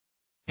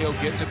He'll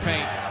get in the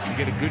paint and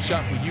get a good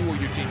shot for you or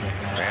your teammate.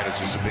 And it's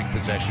just a big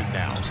possession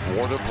now.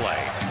 4 to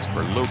play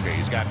for Luka.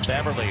 He's got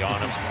Beverley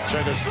on him. So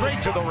he goes straight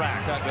to the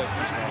rack. Pat Bev's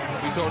too small.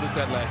 He told us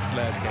that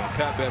last game.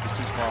 Pat Bev is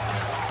too small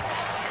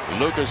for him.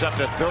 Luka's up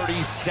to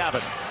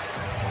 37.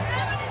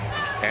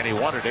 And he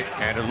wanted it,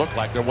 and it looked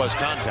like there was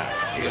contact.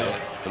 He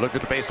looked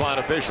at the baseline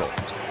official.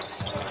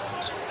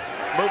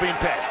 Moving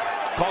pick.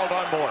 Called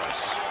on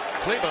Morris.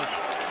 Cleveland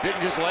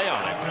didn't just lay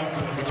on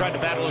him. He tried to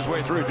battle his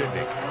way through, didn't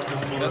he?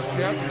 That's what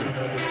you have to do.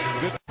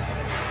 Good.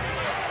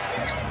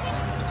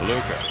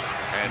 Luka.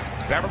 And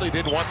Beverley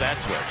didn't want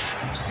that switch.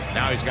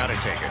 Now he's got to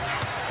take it.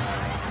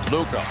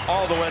 Luka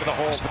all the way to the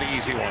hole for the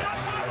easy one.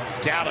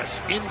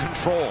 Dallas in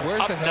control.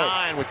 Where's up the help?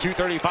 9 with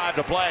 2:35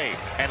 to play.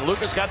 And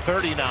Luka's got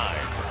 39.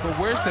 But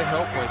where's the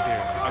help right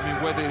there? I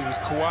mean, whether it was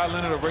Kawhi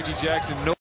Leonard or Reggie Jackson, no.